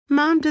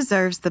Mom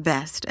deserves the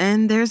best,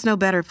 and there's no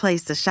better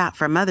place to shop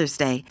for Mother's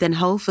Day than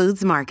Whole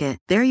Foods Market.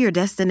 They're your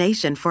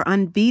destination for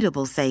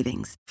unbeatable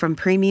savings, from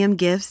premium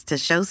gifts to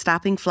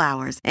show-stopping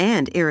flowers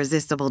and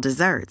irresistible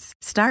desserts.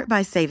 Start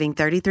by saving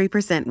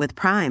 33% with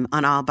Prime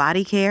on all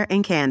body care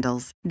and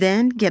candles.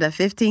 Then get a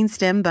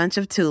 15-stem bunch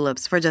of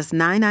tulips for just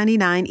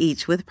 $9.99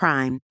 each with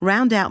Prime.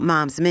 Round out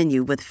Mom's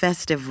menu with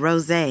festive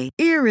rosé,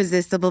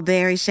 irresistible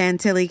berry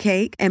chantilly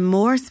cake, and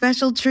more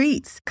special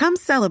treats. Come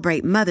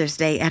celebrate Mother's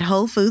Day at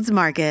Whole Foods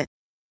Market.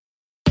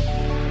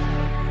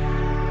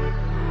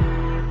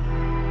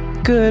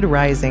 Good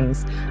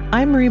risings.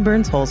 I'm Marie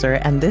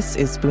Burns-Holzer, and this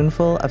is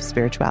Spoonful of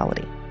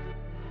Spirituality.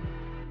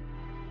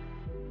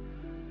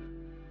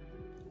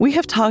 We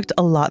have talked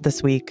a lot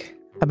this week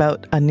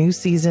about a new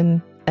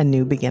season and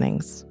new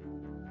beginnings.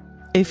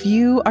 If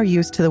you are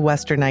used to the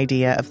Western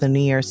idea of the new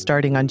year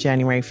starting on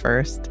January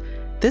 1st,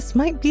 this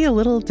might be a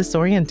little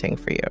disorienting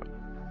for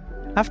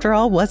you. After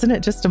all, wasn't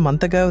it just a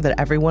month ago that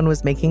everyone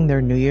was making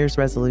their New Year's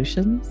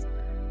resolutions?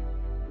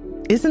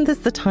 Isn't this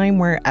the time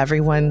where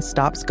everyone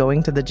stops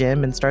going to the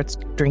gym and starts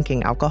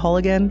drinking alcohol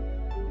again?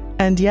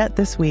 And yet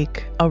this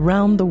week,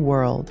 around the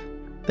world,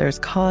 there's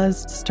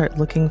cause to start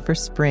looking for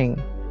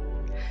spring.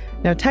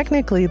 Now,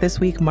 technically, this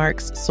week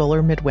marks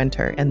solar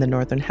midwinter in the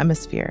Northern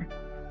Hemisphere.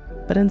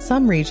 But in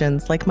some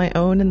regions, like my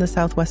own in the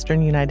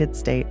southwestern United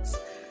States,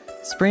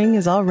 spring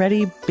is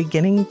already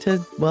beginning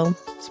to,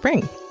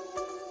 spring.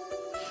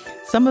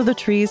 Some of the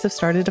trees have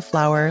started to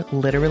flower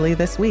literally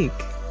this week,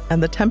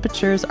 and the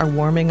temperatures are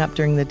warming up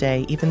during the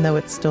day, even though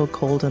it's still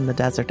cold in the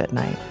desert at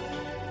night.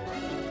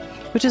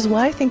 Which is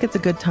why I think it's a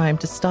good time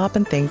to stop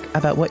and think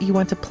about what you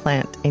want to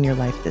plant in your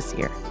life this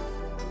year,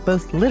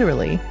 both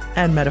literally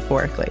and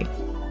metaphorically.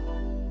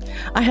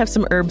 I have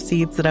some herb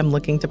seeds that I'm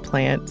looking to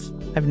plant.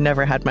 I've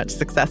never had much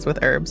success with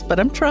herbs, but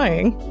I'm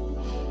trying.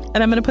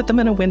 And I'm going to put them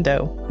in a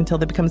window until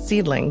they become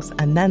seedlings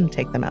and then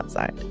take them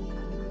outside.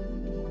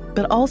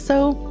 But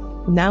also,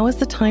 now is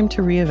the time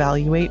to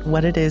reevaluate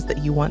what it is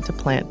that you want to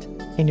plant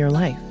in your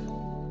life.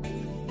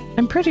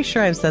 I'm pretty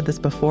sure I've said this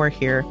before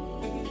here,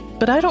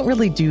 but I don't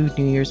really do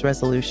New Year's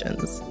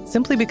resolutions,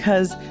 simply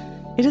because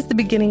it is the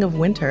beginning of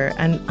winter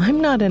and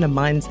I'm not in a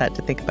mindset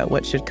to think about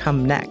what should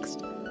come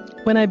next,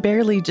 when I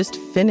barely just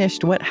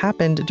finished what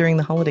happened during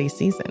the holiday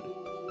season.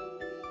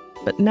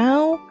 But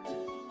now,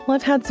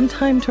 I've had some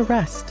time to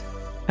rest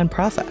and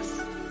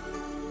process.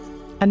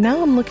 And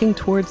now I'm looking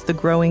towards the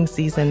growing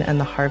season and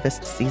the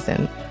harvest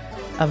season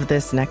of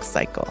this next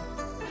cycle.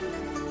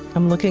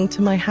 I'm looking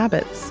to my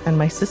habits and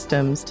my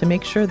systems to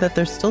make sure that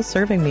they're still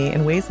serving me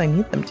in ways I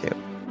need them to.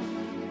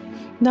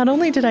 Not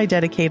only did I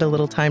dedicate a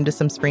little time to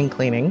some spring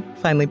cleaning,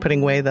 finally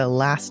putting away the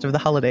last of the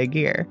holiday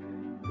gear,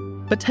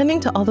 but tending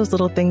to all those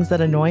little things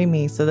that annoy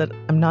me so that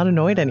I'm not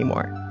annoyed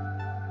anymore.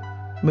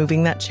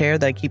 Moving that chair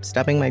that I keep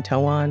stubbing my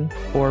toe on,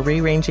 or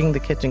rearranging the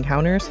kitchen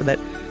counter so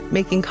that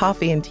making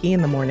coffee and tea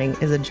in the morning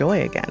is a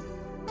joy again.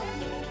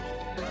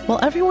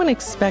 While everyone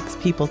expects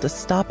people to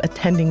stop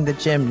attending the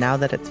gym now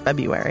that it's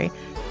February,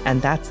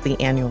 and that's the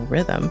annual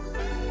rhythm,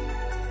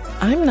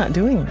 I'm not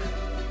doing that.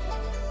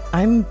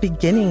 I'm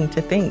beginning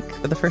to think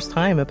for the first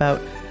time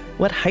about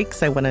what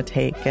hikes I want to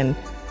take and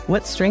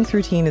what strength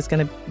routine is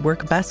going to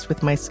work best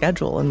with my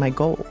schedule and my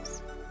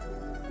goals.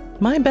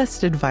 My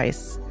best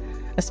advice,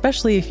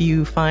 especially if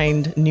you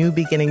find new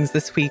beginnings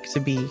this week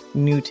to be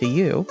new to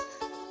you,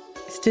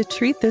 is to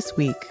treat this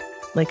week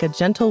like a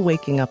gentle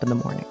waking up in the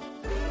morning.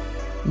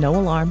 No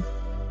alarm,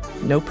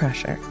 no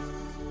pressure,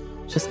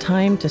 just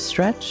time to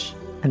stretch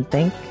and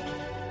think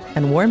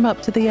and warm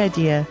up to the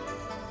idea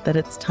that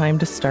it's time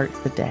to start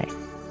the day.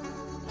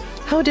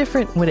 How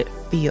different would it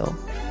feel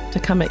to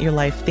come at your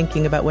life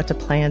thinking about what to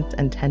plant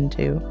and tend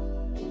to?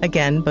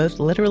 Again, both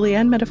literally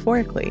and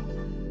metaphorically.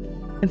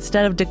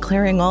 Instead of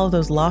declaring all of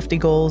those lofty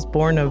goals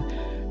born of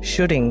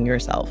shoulding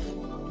yourself.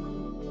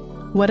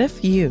 What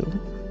if you,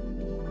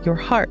 your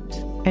heart,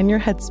 and your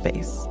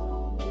headspace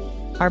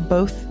are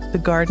both the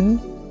garden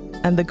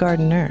and the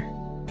gardener?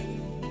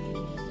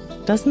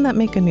 Doesn't that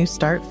make a new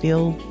start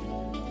feel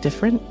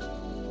different?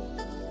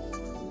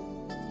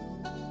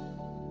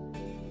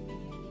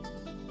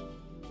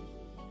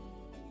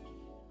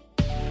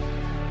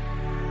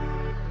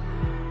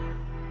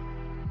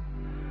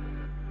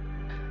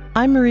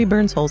 I'm Marie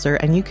Burns-Holzer,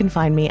 and you can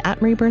find me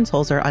at Marie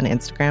Burns-Holzer on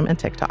Instagram and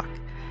TikTok.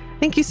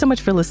 Thank you so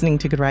much for listening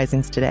to Good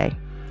Risings today.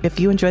 If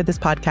you enjoyed this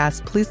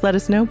podcast, please let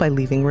us know by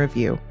leaving a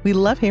review. We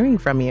love hearing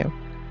from you.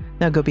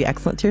 Now go be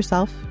excellent to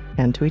yourself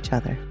and to each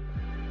other.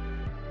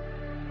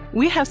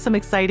 We have some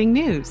exciting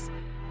news.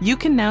 You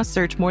can now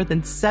search more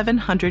than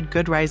 700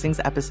 Good Risings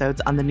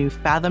episodes on the new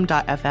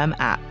Fathom.fm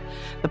app,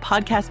 the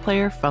podcast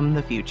player from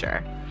the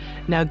future.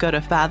 Now go to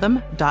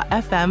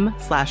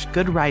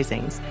fathom.fm/Good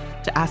Risings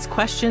to ask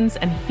questions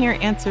and hear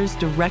answers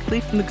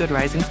directly from the Good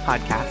Risings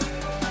podcast.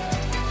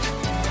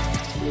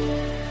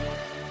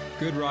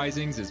 Good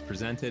Risings is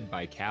presented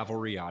by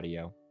Cavalry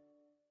Audio.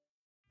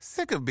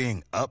 Sick of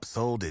being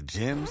upsold at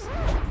gyms?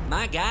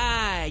 My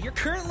guy, you're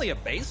currently a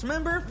base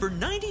member? For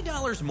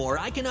 $90 more,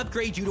 I can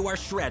upgrade you to our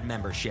Shred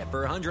membership.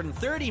 For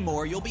 $130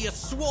 more, you'll be a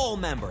Swole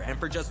member. And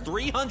for just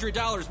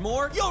 $300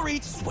 more, you'll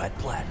reach Sweat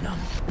Platinum.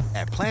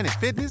 At Planet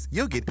Fitness,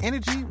 you'll get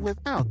energy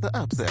without the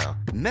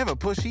upsell. Never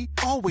pushy,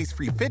 always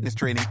free fitness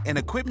training and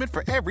equipment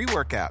for every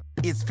workout.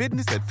 It's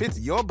fitness that fits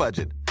your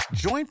budget.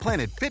 Join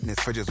Planet Fitness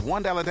for just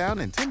 $1 down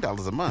and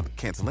 $10 a month.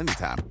 Cancel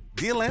anytime.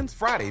 Deal ends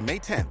Friday, May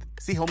 10th.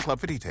 See Home Club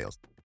for details.